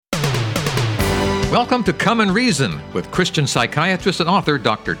Welcome to Come and Reason with Christian psychiatrist and author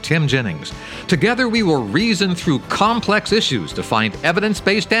Dr. Tim Jennings. Together we will reason through complex issues to find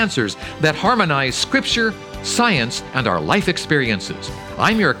evidence-based answers that harmonize Scripture, science, and our life experiences.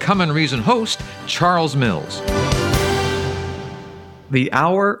 I'm your Come and Reason host, Charles Mills. The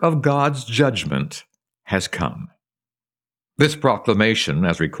hour of God's judgment has come. This proclamation,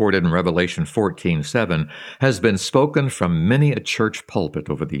 as recorded in Revelation 14:7, has been spoken from many a church pulpit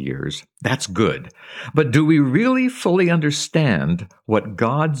over the years. That's good. But do we really fully understand what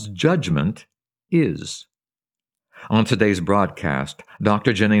God's judgment is? On today's broadcast,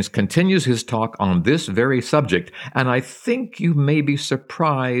 Dr. Jennings continues his talk on this very subject, and I think you may be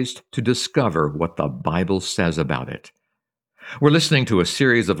surprised to discover what the Bible says about it. We're listening to a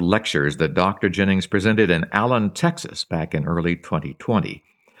series of lectures that Dr. Jennings presented in Allen, Texas, back in early 2020.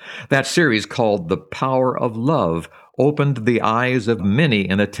 That series, called The Power of Love, opened the eyes of many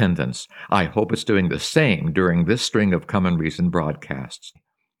in attendance. I hope it's doing the same during this string of Come and Reason broadcasts.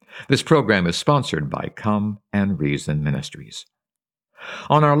 This program is sponsored by Come and Reason Ministries.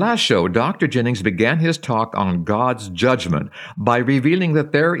 On our last show, Dr. Jennings began his talk on God's judgment by revealing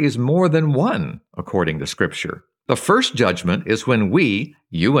that there is more than one, according to Scripture. The first judgment is when we,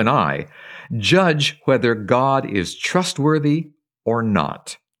 you and I, judge whether God is trustworthy or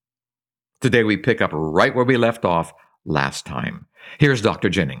not. Today we pick up right where we left off last time. Here's Dr.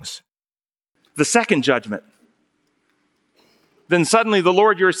 Jennings. The second judgment. Then suddenly the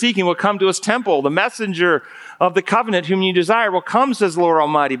Lord you are seeking will come to his temple. The messenger of the covenant whom you desire will come, says the Lord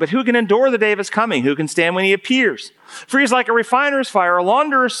Almighty. But who can endure the day of his coming? Who can stand when he appears? For he is like a refiner's fire, a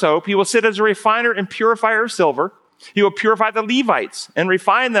launderer's soap. He will sit as a refiner and purifier of silver. He will purify the Levites and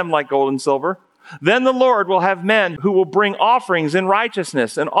refine them like gold and silver. Then the Lord will have men who will bring offerings in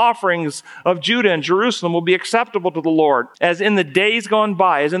righteousness, and offerings of Judah and Jerusalem will be acceptable to the Lord. As in the days gone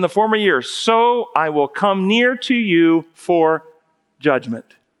by, as in the former years, so I will come near to you for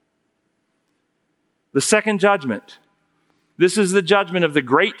judgment. The second judgment. This is the judgment of the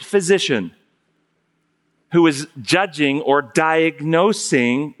great physician who is judging or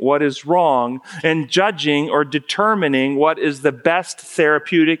diagnosing what is wrong and judging or determining what is the best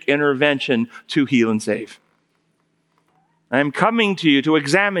therapeutic intervention to heal and save. I am coming to you to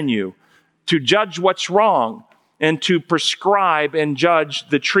examine you, to judge what's wrong, and to prescribe and judge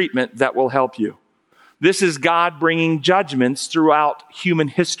the treatment that will help you. This is God bringing judgments throughout human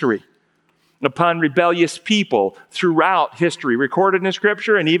history upon rebellious people throughout history, recorded in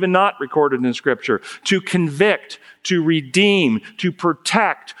Scripture and even not recorded in Scripture, to convict, to redeem, to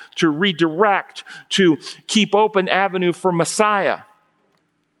protect, to redirect, to keep open avenue for Messiah.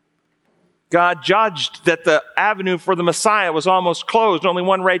 God judged that the avenue for the Messiah was almost closed, only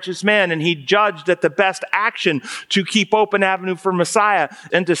one righteous man, and he judged that the best action to keep open avenue for Messiah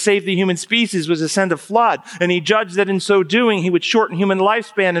and to save the human species was to send a flood. And he judged that in so doing, he would shorten human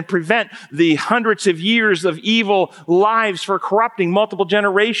lifespan and prevent the hundreds of years of evil lives for corrupting multiple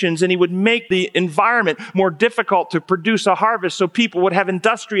generations, and he would make the environment more difficult to produce a harvest so people would have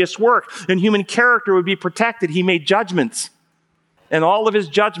industrious work and human character would be protected. He made judgments. And all of his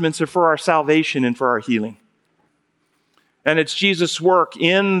judgments are for our salvation and for our healing. And it's Jesus' work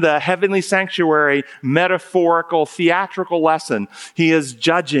in the heavenly sanctuary, metaphorical, theatrical lesson. He is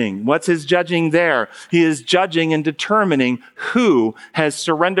judging. What's his judging there? He is judging and determining who has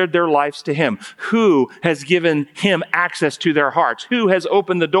surrendered their lives to him, who has given him access to their hearts, who has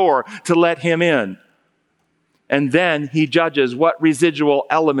opened the door to let him in. And then he judges what residual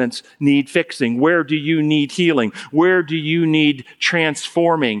elements need fixing. Where do you need healing? Where do you need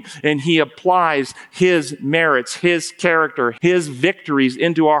transforming? And he applies his merits, his character, his victories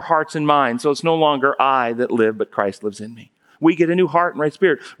into our hearts and minds. So it's no longer I that live, but Christ lives in me. We get a new heart and right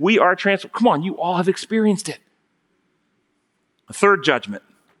spirit. We are transformed. Come on, you all have experienced it. A third judgment.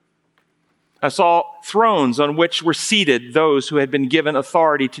 I saw thrones on which were seated those who had been given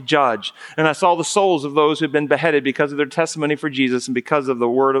authority to judge. And I saw the souls of those who had been beheaded because of their testimony for Jesus and because of the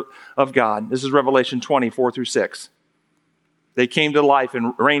word of God. This is Revelation 20:4-6. They came to life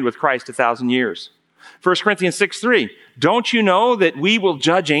and reigned with Christ 1,000 years. 1 Corinthians 6:3. Don't you know that we will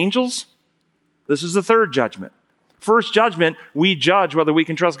judge angels? This is the third judgment. First judgment, we judge whether we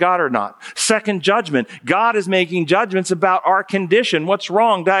can trust God or not. Second judgment, God is making judgments about our condition, what's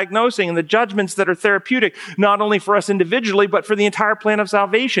wrong, diagnosing, and the judgments that are therapeutic, not only for us individually, but for the entire plan of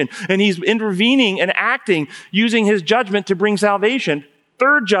salvation. And he's intervening and acting, using his judgment to bring salvation.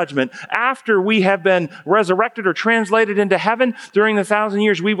 Third judgment, after we have been resurrected or translated into heaven, during the 1,000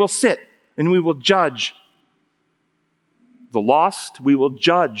 years, we will sit and we will judge the lost. We will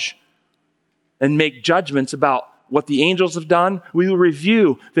judge and make judgments about what the angels have done. We will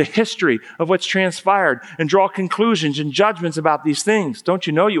review the history of what's transpired and draw conclusions and judgments about these things. Don't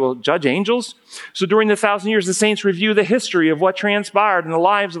you know you will judge angels? So during the 1,000 years, the saints review the history of what transpired in the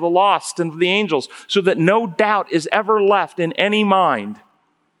lives of the lost and of the angels, so that no doubt is ever left in any mind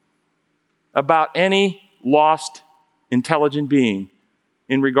about any lost, intelligent being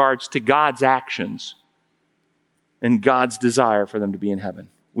in regards to God's actions and God's desire for them to be in heaven.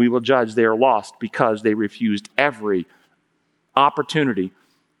 We will judge they are lost because they refused every opportunity,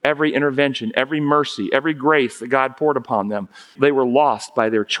 every intervention, every mercy, every grace that God poured upon them. They were lost by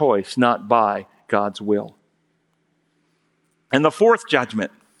their choice, not by God's will. And the fourth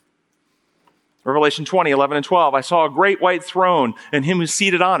judgment, Revelation 20, 11 and 12, I saw a great white throne and him who's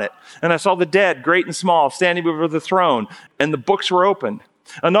seated on it. And I saw the dead, great and small, standing before the throne, and the books were opened.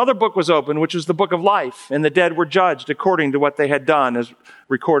 Another book was opened, which was the book of life, and the dead were judged according to what they had done as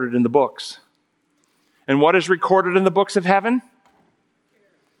recorded in the books. And what is recorded in the books of heaven?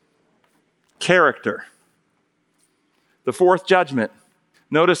 Character. The fourth judgment.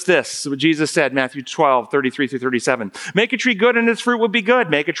 Notice this, what Jesus said, Matthew 12, 33 through 37. Make a tree good and its fruit will be good.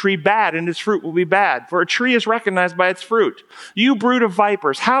 Make a tree bad and its fruit will be bad. For a tree is recognized by its fruit. You brood of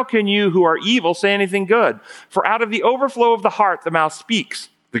vipers, how can you who are evil say anything good? For out of the overflow of the heart the mouth speaks.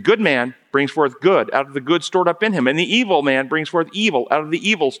 The good man brings forth good out of the good stored up in him, and the evil man brings forth evil out of the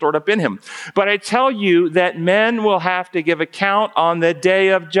evil stored up in him. But I tell you that men will have to give account on the day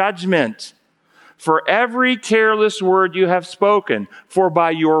of judgment for every careless word you have spoken. For by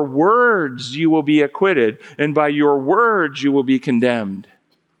your words you will be acquitted, and by your words you will be condemned.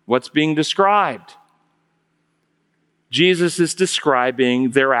 What's being described? Jesus is describing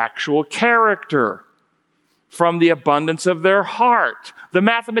their actual character from the abundance of their heart. The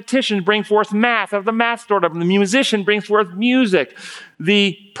mathematician brings forth math out of the math stored up, and the musician brings forth music.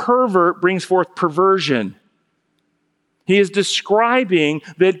 The pervert brings forth perversion. He is describing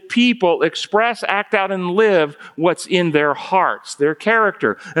that people express, act out, and live what's in their hearts, their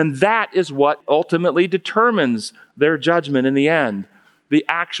character. And that is what ultimately determines their judgment in the end, the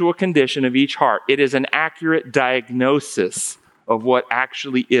actual condition of each heart. It is an accurate diagnosis of what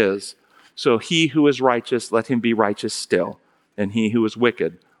actually is. So he who is righteous, let him be righteous still. And he who is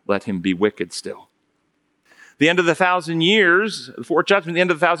wicked, let him be wicked still. The end of the 1,000 years, the fourth judgment, the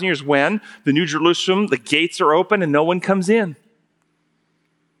end of the 1,000 years, when the New Jerusalem, the gates are open and no one comes in.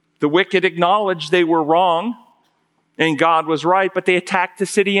 The wicked acknowledge they were wrong and God was right, but they attacked the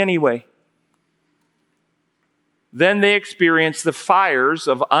city anyway. Then they experience the fires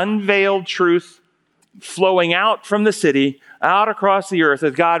of unveiled truth flowing out from the city, out across the earth,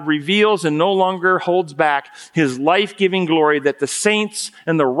 as God reveals and no longer holds back his life-giving glory that the saints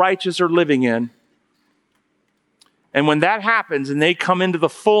and the righteous are living in. And when that happens and they come into the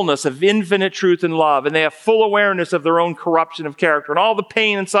fullness of infinite truth and love, and they have full awareness of their own corruption of character and all the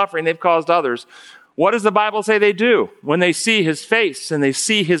pain and suffering they've caused others, what does the Bible say they do? When they see his face and they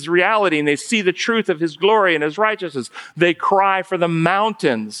see his reality and they see the truth of his glory and his righteousness, they cry for the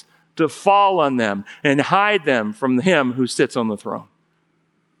mountains to fall on them and hide them from him who sits on the throne.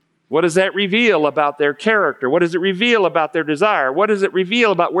 What does that reveal about their character? What does it reveal about their desire? What does it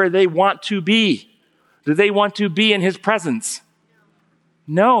reveal about where they want to be? Do they want to be in his presence?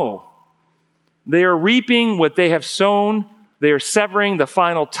 No. They are reaping what they have sown. They are severing the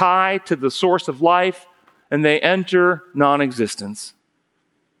final tie to the source of life, and they enter non-existence.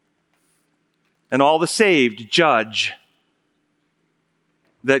 And all the saved judge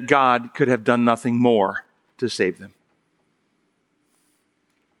that God could have done nothing more to save them.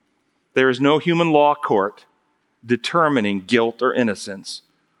 There is no human law court determining guilt or innocence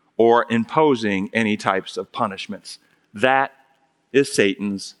or imposing any types of punishments. That is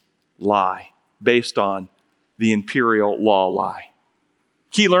Satan's lie, based on the imperial law lie.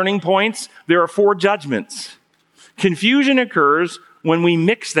 Key learning points: there are 4 judgments. Confusion occurs when we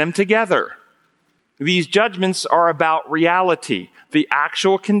mix them together. These judgments are about reality, the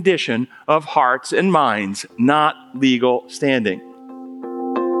actual condition of hearts and minds, not legal standing.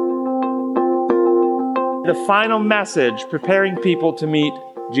 The final message, preparing people to meet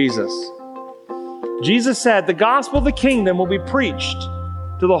Jesus. Jesus said the gospel of the kingdom will be preached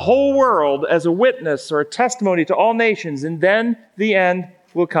to the whole world as a witness or a testimony to all nations, and then the end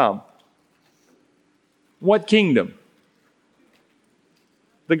will come. What kingdom?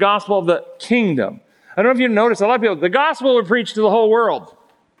 The gospel of the kingdom. I don't know if you noticed, a lot of people, the gospel will preach to the whole world.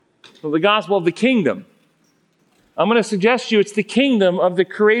 Well, the gospel of the kingdom. I'm going to suggest to you it's the kingdom of the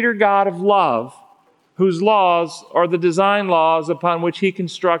Creator God of love, whose laws are the design laws upon which he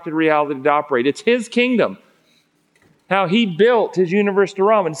constructed reality to operate. It's his kingdom. how he built his universe to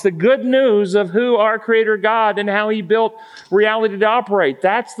run. It's the good news of who our Creator God and how he built reality to operate.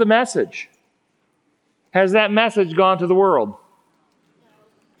 That's the message. Has that message gone to the world?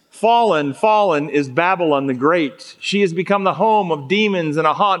 Fallen is Babylon the Great. She has become the home of demons and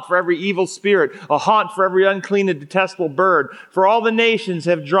a haunt for every evil spirit, a haunt for every unclean and detestable bird. For all the nations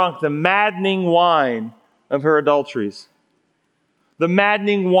have drunk the maddening wine of her adulteries. The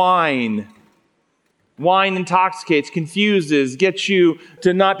maddening wine. Wine intoxicates, confuses, gets you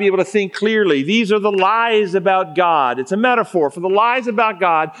to not be able to think clearly. These are the lies about God. It's a metaphor for the lies about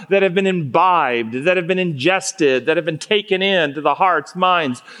God that have been imbibed, that have been ingested, that have been taken into the hearts,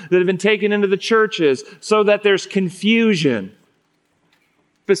 minds, that have been taken into the churches so that there's confusion.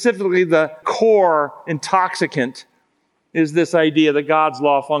 Specifically, the core intoxicant is this idea that God's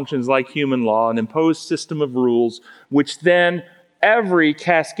law functions like human law, an imposed system of rules, which then every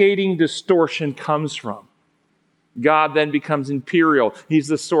cascading distortion comes from. God then becomes imperial. He's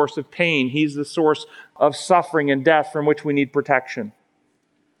the source of pain. He's the source of suffering and death from which we need protection.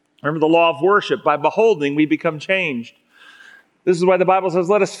 Remember the law of worship. By beholding, we become changed. This is why the Bible says,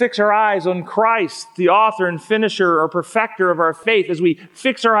 let us fix our eyes on Christ, the author and finisher or perfecter of our faith. As we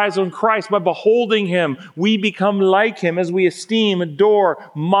fix our eyes on Christ by beholding him, we become like him as we esteem, adore,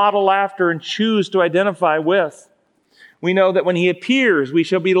 model after, and choose to identify with. We know that when he appears, we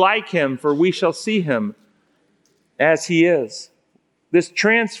shall be like him, for we shall see him as he is. This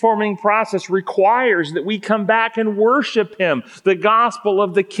transforming process requires that we come back and worship him. The gospel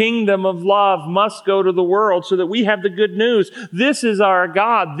of the kingdom of love must go to the world so that we have the good news. This is our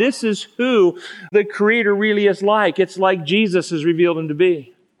God. This is who the Creator really is like. It's like Jesus has revealed him to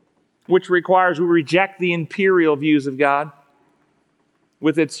be, which requires we reject the imperial views of God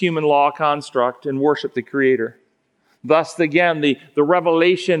with its human law construct and worship the Creator. Thus, again, the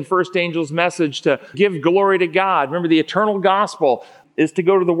revelation, first angel's message to give glory to God. Remember, the eternal gospel is to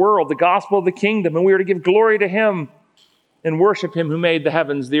go to the world, the gospel of the kingdom, and we are to give glory to him and worship him who made the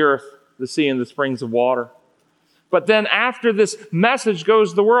heavens, the earth, the sea, and the springs of water. But then after this message goes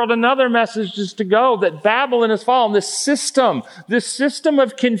to the world, another message is to go, that Babylon has fallen. This system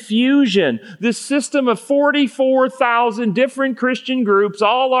of confusion, this system of 44,000 different Christian groups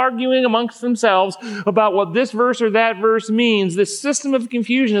all arguing amongst themselves about what this verse or that verse means. This system of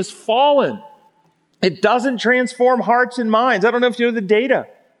confusion has fallen. It doesn't transform hearts and minds. I don't know if you know the data,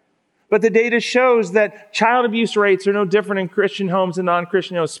 but the data shows that child abuse rates are no different in Christian homes and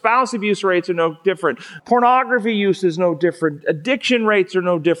non-Christian homes. Spouse abuse rates are no different. Pornography use is no different. Addiction rates are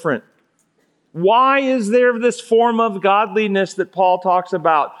no different. Why is there this form of godliness that Paul talks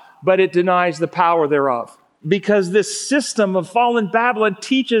about, but it denies the power thereof? Because this system of fallen Babylon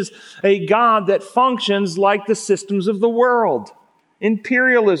teaches a God that functions like the systems of the world.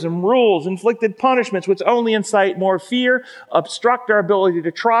 Imperialism, rules, inflicted punishments, which only incite more fear, obstruct our ability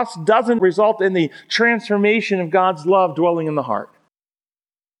to trust, doesn't result in the transformation of God's love dwelling in the heart.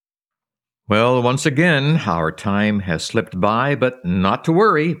 Well, once again, our time has slipped by, but not to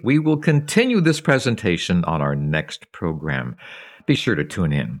worry. We will continue this presentation on our next program. Be sure to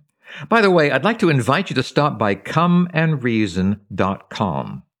tune in. By the way, I'd like to invite you to stop by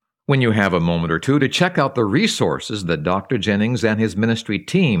comeandreason.com. when you have a moment or two to check out the resources that Dr. Jennings and his ministry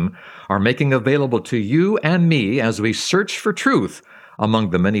team are making available to you and me as we search for truth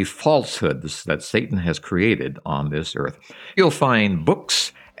among the many falsehoods that Satan has created on this earth. You'll find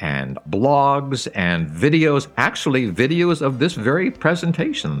books and blogs and videos, actually videos of this very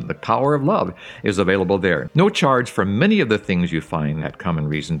presentation, The Power of Love, is available there. No charge for many of the things you find at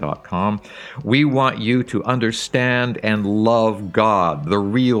comeandreason.com. We want you to understand and love God, the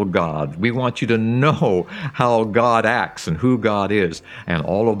real God. We want you to know how God acts and who God is. And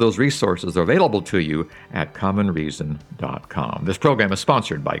all of those resources are available to you at comeandreason.com. This program is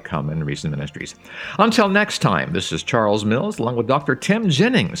sponsored by Come and Reason Ministries. Until next time, this is Charles Mills along with Dr. Tim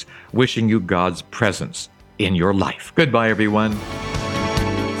Jennings, wishing you God's presence in your life. Goodbye, everyone.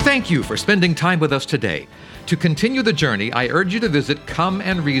 Thank you for spending time with us today. To continue the journey, I urge you to visit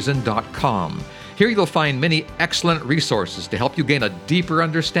comeandreason.com. Here you'll find many excellent resources to help you gain a deeper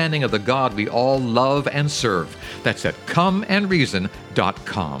understanding of the God we all love and serve. That's at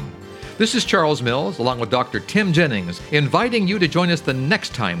comeandreason.com. This is Charles Mills, along with Dr. Tim Jennings, inviting you to join us the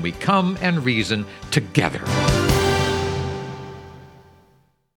next time we come and reason together.